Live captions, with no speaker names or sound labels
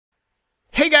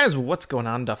Hey guys, what's going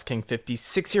on? Duff King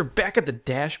 56 here, back at the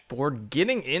dashboard,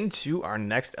 getting into our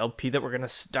next LP that we're going to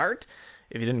start.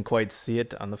 If you didn't quite see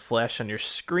it on the flash on your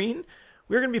screen,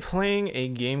 we're going to be playing a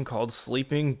game called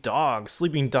Sleeping Dogs.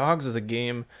 Sleeping Dogs is a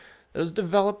game that was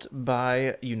developed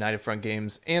by United Front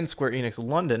Games and Square Enix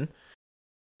London.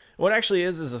 What it actually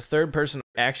is a third-person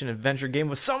action-adventure game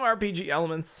with some RPG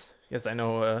elements. Yes, I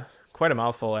know, quite a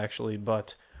mouthful actually,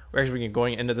 but we're actually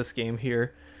going into this game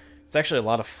here. It's actually a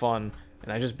lot of fun.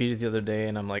 And I just beat it the other day,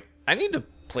 and I'm like, I need to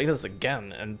play this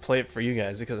again and play it for you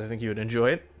guys because I think you would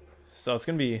enjoy it. So it's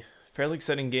going to be a fairly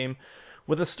exciting game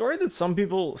with a story that some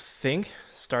people think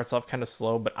starts off kind of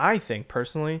slow, but I think,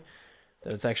 personally,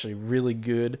 that it's actually really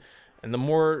good. And the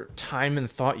more time and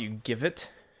thought you give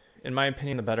it, in my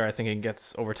opinion, the better I think it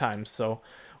gets over time. So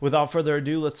without further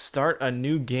ado, let's start a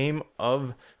new game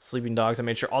of Sleeping Dogs. I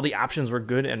made sure all the options were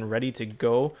good and ready to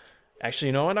go. Actually,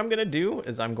 you know what I'm going to do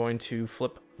is I'm going to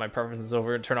flip my preferences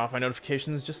over and turn off my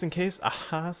notifications just in case.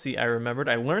 Aha, see, I remembered.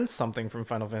 I learned something from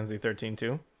Final Fantasy 13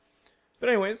 too. But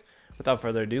anyways, without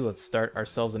further ado, let's start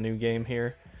ourselves a new game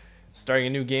here. Starting a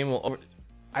new game will...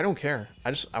 I don't care.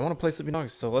 I want to play Sleeping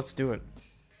Dogs, so let's do it.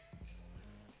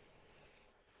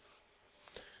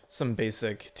 Some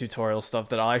basic tutorial stuff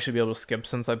that I'll actually be able to skip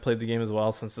since I played the game as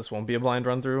well, since this won't be a blind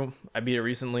run through. I beat it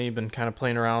recently, been kind of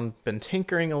playing around, been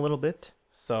tinkering a little bit.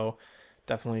 So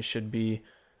definitely should be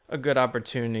a good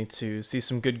opportunity to see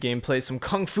some good gameplay, some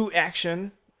kung fu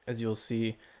action, as you'll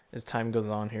see as time goes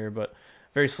on here. But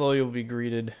very slowly you'll be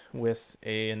greeted with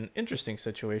an interesting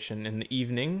situation in the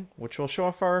evening, which will show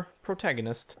off our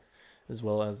protagonist, as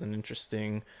well as an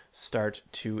interesting start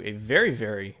to a very,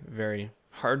 very, very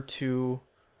hard to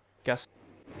guess.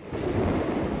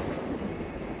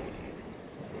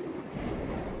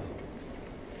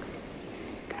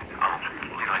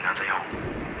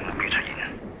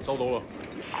 收到啦。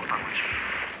講翻回住，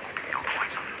有個衞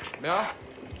生。咩啊？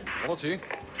攞多錢？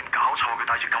搞錯，佢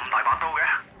帶住咁大把刀嘅。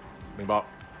明白。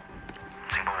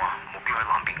情報話目標喺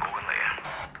南邊過緊嚟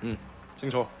啊。嗯，清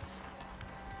楚。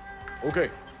OK，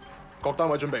各單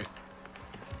位準備，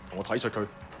同我睇實佢。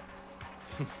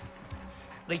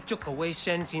你捉個 Wei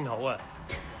Shen 先好啊。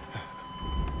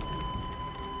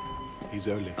He's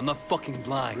early. I'm not fucking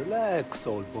blind. Relax,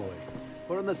 old boy.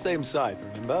 We're on the same side,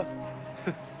 remember?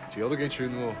 條友都幾串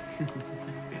喎。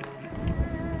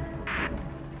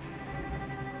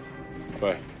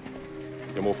喂，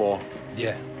有冇貨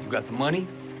Yeah, you got the money?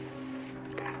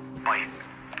 喂，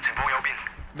情況有變。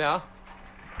咩啊？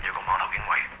有個碼頭警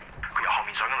衛，佢由後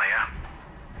面上緊嚟啊！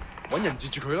揾人截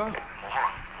住佢啦！冇可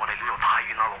能，我哋呢度太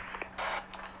遠啦，路。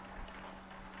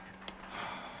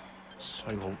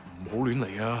細路唔好亂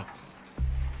嚟啊！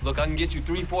 Look, I can get you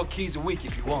 3-4 keys a week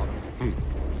if you want.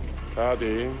 睇下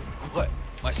點。What?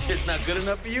 My shit's not good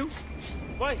enough for you?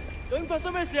 喂，究竟發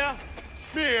生咩事啊？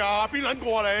咩啊？邊撚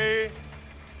個啊你？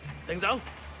停手，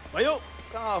咪喐！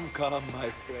 Come, my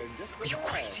friend. Just Are you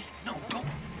crazy? No, don't.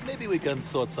 maybe we can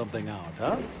sort something out,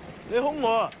 huh? 你兇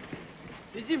我啊！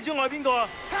你知唔知我係邊個啊？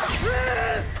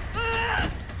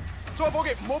所有伙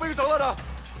計唔好俾佢走得啦！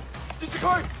截住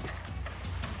佢！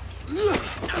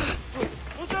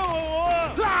好傷害我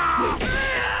啊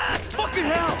 ！Fucking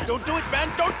hell! Don't do it, man!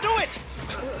 Don't do it!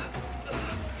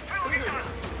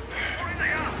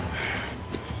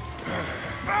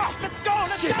 Let's go!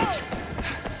 Let's go!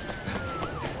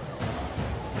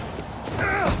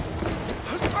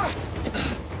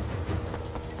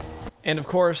 And of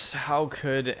course, how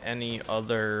could any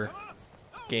other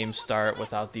game start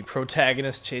without the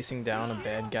protagonist chasing down a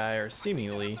bad guy or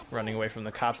seemingly running away from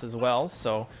the cops as well?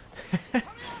 So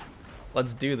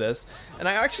let's do this. And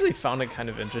I actually found it kind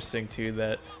of interesting too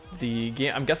that the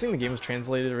game, I'm guessing the game was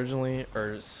translated originally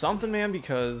or something, man,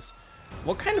 because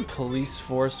what kind of police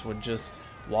force would just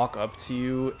walk up to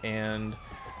you and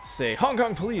say, Hong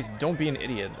Kong police, don't be an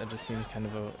idiot? That just seems kind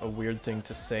of a weird thing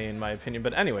to say in my opinion.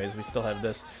 But anyways, we still have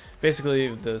this.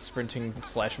 Basically, the sprinting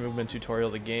 / movement tutorial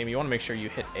of the game, you want to make sure you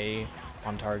hit A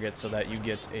on target so that you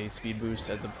get a speed boost,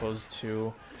 as opposed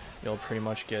to you'll pretty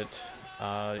much get,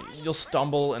 you'll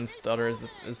stumble and stutter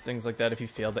as things like that if you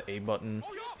fail the A button,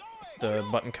 the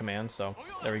button command. So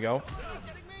there we go.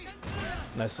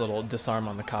 Nice little disarm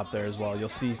on the cop there as well. You'll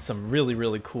see some really,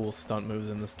 really cool stunt moves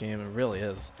in this game. It really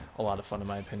is a lot of fun in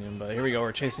my opinion. But here we go,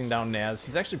 we're chasing down Naz.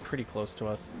 He's actually pretty close to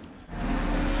us.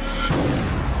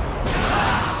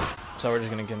 So we're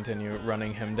just going to continue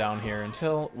running him down here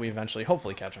until we eventually,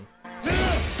 hopefully, catch him.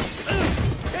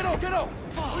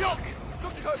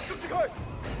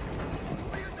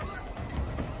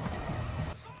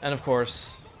 And of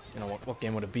course, you know, what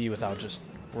game would it be without just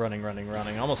Running, running,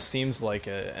 running. Almost seems like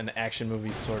an action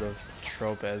movie sort of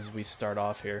trope as we start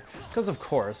off here. Because of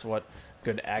course, what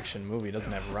good action movie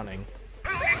doesn't have running?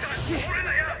 Shit!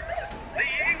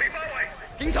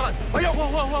 警察，喂喐！ Whoa,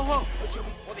 whoa, whoa, whoa!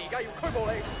 我哋而家要拘捕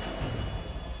你，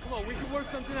 Come on, we can work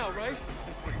something out, right?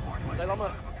 唔使諗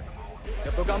啦，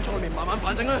入到監倉裏面慢慢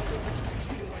反省啦。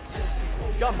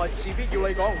而家唔係事必要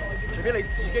你講，除非你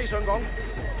自己想講，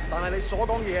但係你所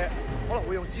講嘅嘢可能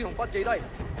會用紙同筆記低，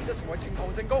即係成為呈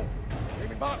堂證供，你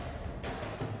明白？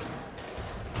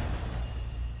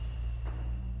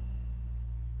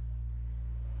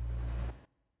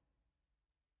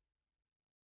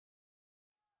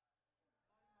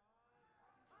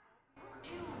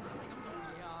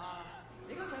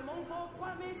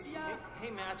 Hey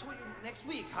man, I told you next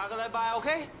week, 下個禮拜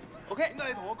OK? OK? 點解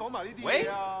你同我講埋呢啲 Wei?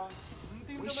 嘢啊？唔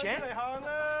掂咁 Wei 樣 Shen? 出嚟行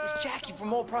啦！ It's Jackie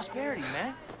from Old Prosperity,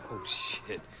 man. Oh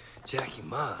shit. Jackie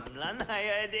Ma.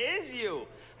 Lanaya, it is you.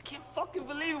 I can't fucking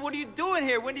believe it. What are you doing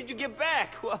here? When did you get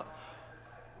back? Well,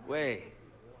 Wei,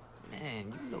 man,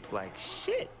 you look like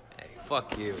shit. Hey,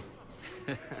 fuck you.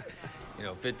 You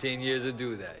know, 15 years to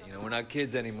do that. You know, we're not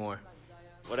kids anymore.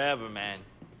 Whatever, man.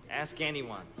 Ask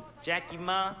anyone. Jackie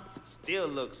Ma still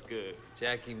looks good.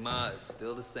 Jackie Ma is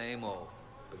still the same old,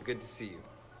 but good to see you.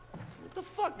 What the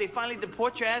fuck? They finally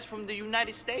deport your ass from the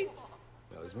United States?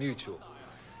 That was mutual.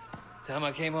 Time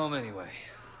I came home anyway.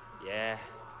 Yeah,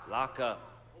 lock up.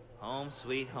 Home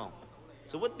sweet home.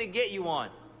 So what they get you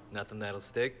on? Nothing that'll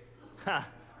stick. Ha!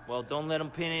 Well, don't let them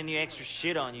pin any extra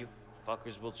shit on you.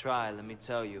 Fuckers will try, let me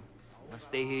tell you. Once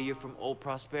they hear you're from Old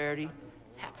Prosperity,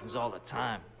 happens all the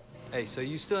time. Hey, so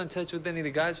you still in touch with any of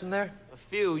the guys from there? A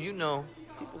few, you know.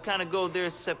 People kind of go their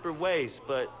separate ways,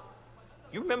 but...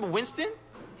 You remember Winston?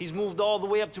 He's moved all the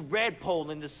way up to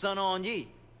Redpole in the Sun On Ye.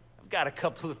 I've got a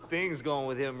couple of things going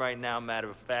with him right now, matter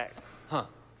of fact. Huh.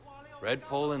 Red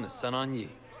Pole and the Sun on Ye.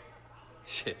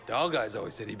 Shit, Dog Eyes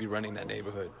always said he'd be running that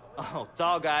neighborhood. Oh,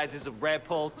 Dog Eyes is a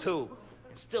Redpole too.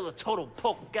 And still a total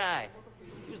poke guy.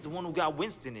 He was the one who got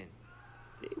Winston in.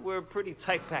 They were pretty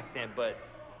tight back then, but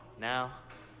now...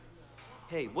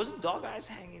 Hey, wasn't Dog Eyes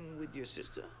hanging with your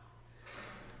sister?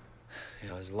 You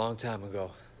know, it was a long time ago.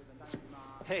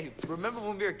 Hey, remember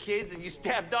when we were kids and you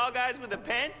stabbed Dog Eyes with a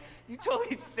pen? You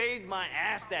totally saved my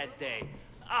ass that day.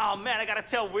 Oh man, I gotta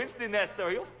tell Winston that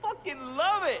story. He'll fucking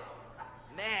love it.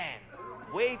 Man,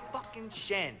 Wei fucking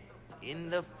Shen in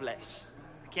the flesh.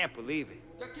 I can't believe it.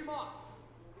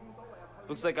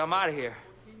 Looks like I'm out of here.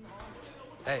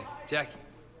 Hey, Jackie.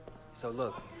 So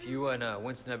look, if you and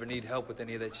Winston ever need help with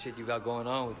any of that shit you got going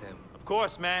on with him... Of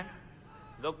course, man.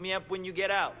 Look me up when you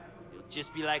get out. It'll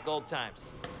just be like old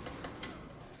times.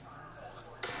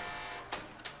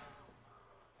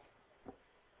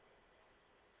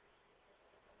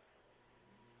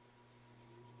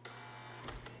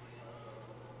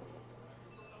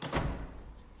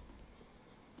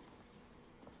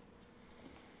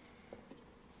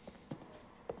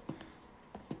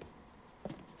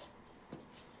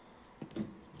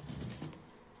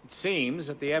 It seems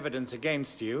that the evidence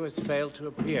against you has failed to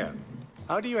appear.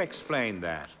 How do you explain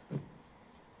that?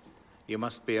 You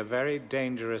must be a very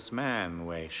dangerous man,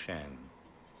 Wei Shen.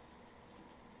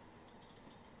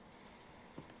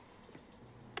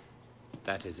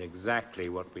 That is exactly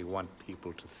what we want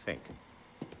people to think.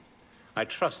 I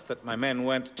trust that my men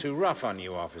weren't too rough on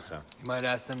you, officer. You might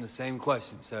ask them the same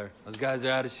question, sir. Those guys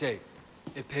are out of shape.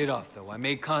 It paid off, though. I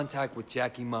made contact with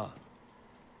Jackie Ma.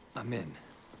 I'm in.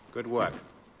 Good work.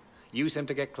 Use him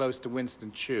to get close to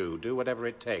Winston Chu. Do whatever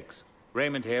it takes.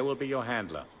 Raymond here will be your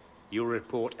handler. You'll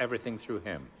report everything through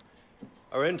him.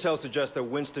 Our intel suggests that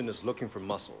Winston is looking for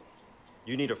muscle.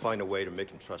 You need to find a way to make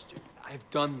him trust you. I've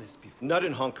done this before. Not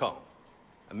in Hong Kong.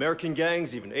 American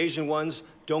gangs, even Asian ones,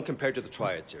 don't compare to the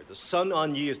Triads here. The Sun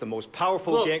On Ye is the most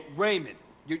powerful gang... Look, Raymond.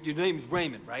 Your name's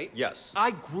Raymond, right? Yes.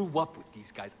 I grew up with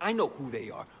these guys. I know who they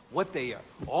are, what they are.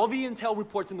 All the intel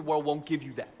reports in the world won't give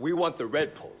you that. We want the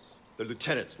Red Poles, the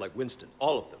lieutenants like Winston,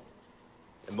 all of them.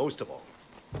 And most of all,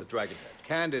 the Dragonhead.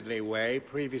 Candidly, Wei,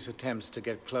 previous attempts to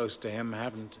get close to him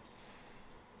haven't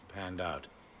panned out.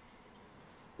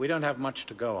 We don't have much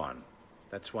to go on.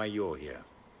 That's why you're here.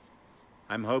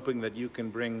 I'm hoping that you can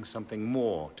bring something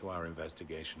more to our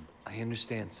investigation. I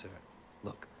understand, sir.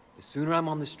 Look, the sooner I'm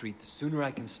on the street, the sooner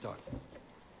I can start.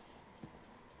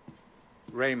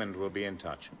 Raymond will be in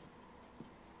touch.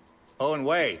 Oh, and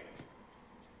Wei,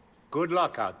 good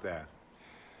luck out there.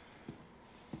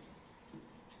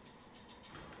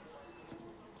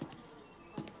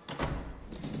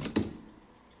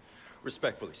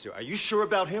 Respectfully, sir, are you sure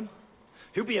about him?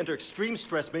 He'll be under extreme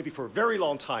stress maybe for a very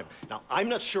long time. Now, I'm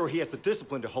not sure he has the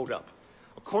discipline to hold up.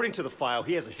 According to the file,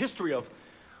 he has a history of...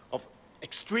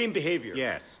 Extreme behavior.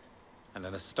 Yes, and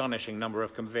an astonishing number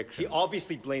of convictions. He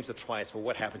obviously blames the Triads for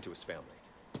what happened to his family.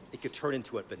 It could turn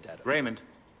into a vendetta. Raymond,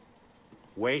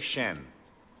 Wei Shen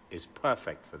is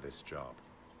perfect for this job.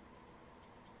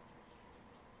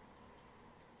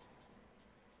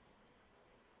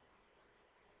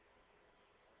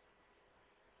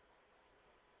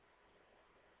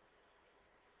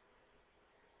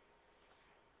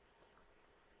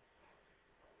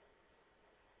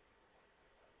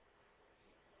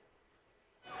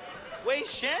 Wei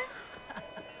Shen?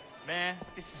 Man,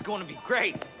 this is gonna be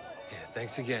great. Yeah,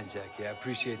 thanks again, Jackie. I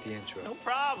appreciate the intro. No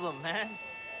problem, man.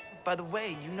 By the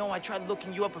way, you know I tried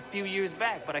looking you up a few years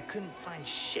back, but I couldn't find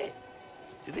shit.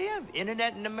 Do they have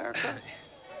internet in America?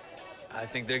 I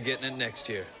think they're getting it next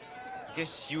year.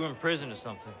 Guess you were in prison or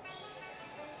something.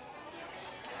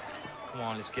 Come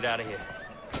on, let's get out of here.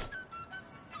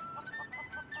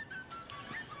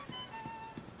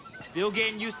 Still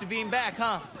getting used to being back,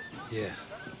 huh? Yeah.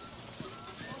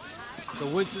 So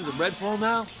Winston's a Red Pole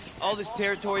now? All this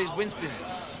territory is Winston's.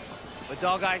 But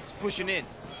Dog Eyes is pushing in.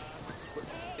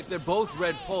 If they're both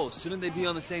Red Poles, shouldn't they be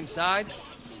on the same side?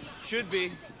 Should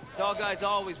be. Dog Eyes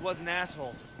always was an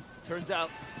asshole. Turns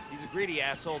out, he's a greedy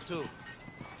asshole, too.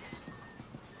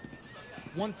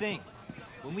 One thing.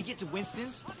 When we get to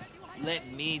Winston's,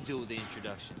 let me do the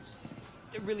introductions.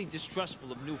 They're really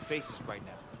distrustful of new faces right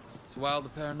now. It's wild the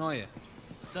paranoia.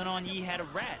 Sun On Yee had a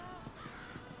rat.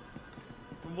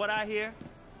 From what I hear,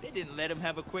 they didn't let him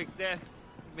have a quick death.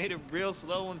 Made it real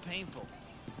slow and painful.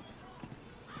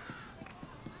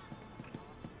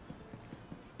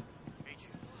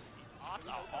 Odds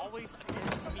are always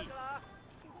against me.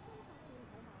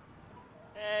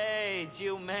 Hey,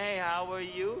 Jiu Mei, how are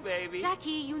you, baby?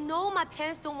 Jackie, you know my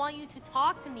parents don't want you to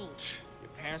talk to me.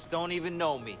 Your parents don't even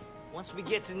know me. Once we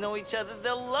get to know each other,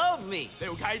 they'll love me.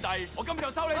 條契弟，我今日就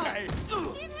收你皮。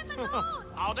Leave him alone!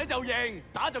 淆底就認，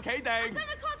打就企定。I'm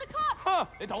gonna call the cops! 哼！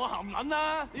你同我含撚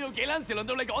啦！呢度幾撚時輪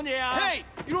到你講嘢啊？ Hey,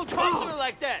 you don't talk to her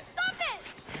like that. Stop it!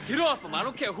 Get off him. I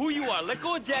don't care who you are. Let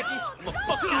go of Jackie. I'm gonna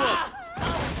fuck you up.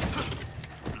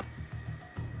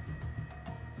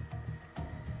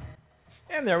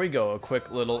 And there we go, a quick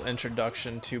little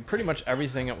introduction to pretty much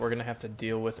everything that we're going to have to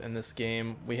deal with in this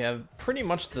game. We have pretty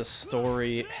much the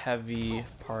story-heavy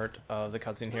part of the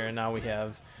cutscene here, and now we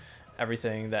have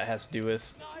everything that has to do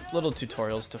with little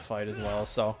tutorials to fight as well.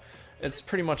 So it's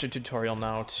pretty much a tutorial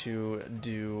now to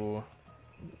do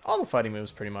all the fighting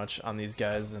moves pretty much on these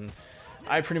guys, and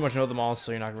I pretty much know them all,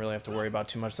 so you're not going to really have to worry about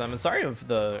too much of them. And sorry of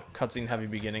the cutscene-heavy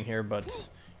beginning here, but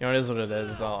you know, it is what it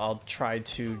is. I'll try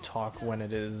to talk when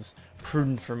it is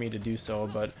prudent for me to do so,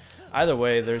 but either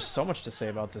way, there's so much to say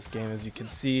about this game. As you can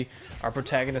see, our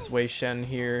protagonist Wei Shen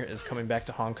here is coming back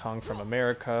to Hong Kong from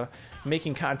America,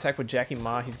 making contact with Jackie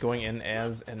Ma. He's going in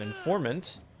as an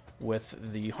informant with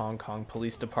the Hong Kong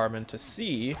Police Department to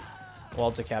see,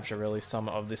 well, to capture really some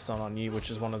of the Sun On Yee,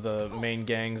 which is one of the main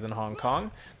gangs in Hong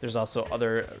Kong. There's also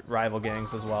other rival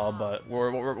gangs as well, but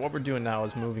what we're doing now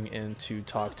is moving in to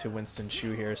talk to Winston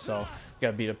Chu here, so we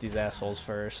gotta beat up these assholes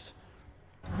first.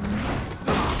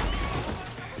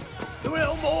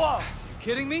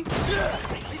 Kidding me?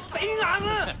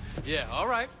 Yeah, all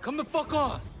right. Come the fuck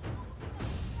on.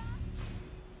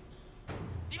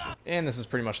 And this is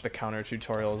pretty much the counter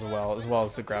tutorial as well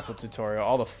as the grapple tutorial.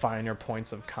 All the finer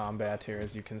points of combat here,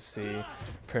 as you can see,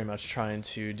 pretty much trying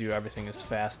to do everything as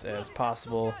fast as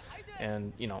possible,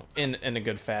 and you know, in a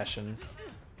good fashion.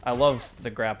 I love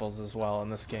the grapples as well in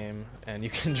this game, and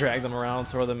you can drag them around,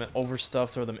 throw them over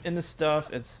stuff, throw them into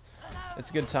stuff. It's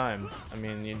a good time. I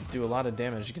mean, you do a lot of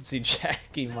damage. You can see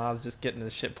Jackie Ma's just getting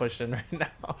his shit pushed in right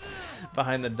now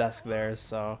behind the desk there,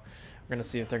 so we're gonna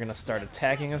see if they're gonna start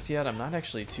attacking us yet. I'm not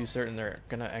actually too certain they're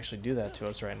gonna actually do that to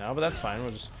us right now, but that's fine.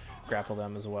 We'll just grapple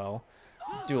them as well.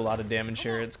 Do a lot of damage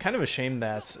here. It's kind of a shame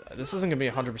that this isn't gonna be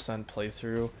a 100%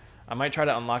 playthrough. I might try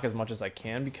to unlock as much as I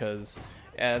can because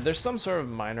there's some sort of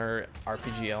minor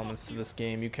RPG elements to this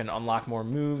game. You can unlock more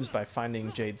moves by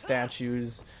finding jade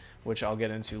statues, which I'll get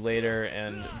into later,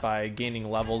 and by gaining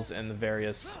levels in the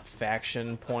various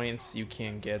faction points, you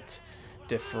can get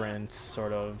different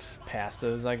sort of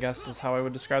passives, I guess is how I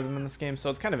would describe them in this game. So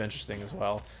it's kind of interesting as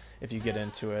well if you get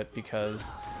into it,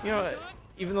 because, you know,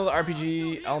 even though the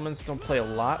RPG elements don't play a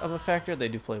lot of a factor, they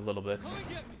do play a little bit.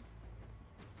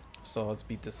 So let's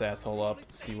beat this asshole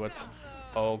up, see what...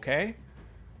 Okay.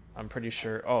 I'm pretty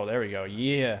sure... Oh, there we go.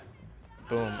 Yeah.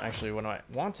 Boom. Actually, what I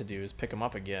want to do is pick him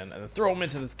up again and then throw him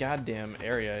into this goddamn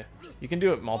area. You can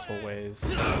do it multiple ways.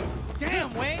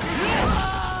 Damn, Wayne!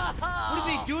 What do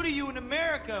they do to you in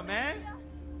America, man?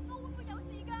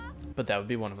 But that would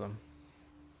be one of them.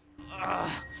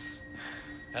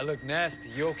 That looked nasty.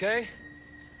 You okay?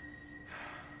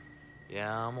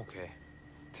 Yeah, I'm okay.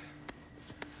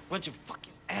 Bunch of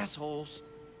fucking assholes.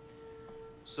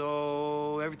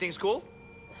 So, everything's cool?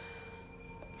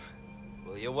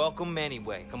 Well, you're welcome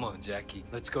anyway. Come on, Jackie.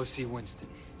 Let's go see Winston.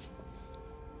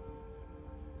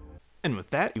 And with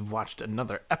that, you've watched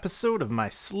another episode of my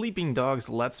Sleeping Dogs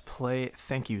Let's Play.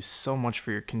 Thank you so much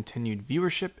for your continued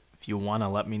viewership. If you want to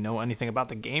let me know anything about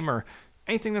the game or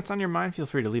anything that's on your mind, feel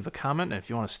free to leave a comment. And if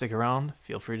you want to stick around,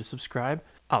 feel free to subscribe.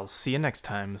 I'll see you next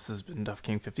time. This has been Duff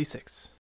King 56.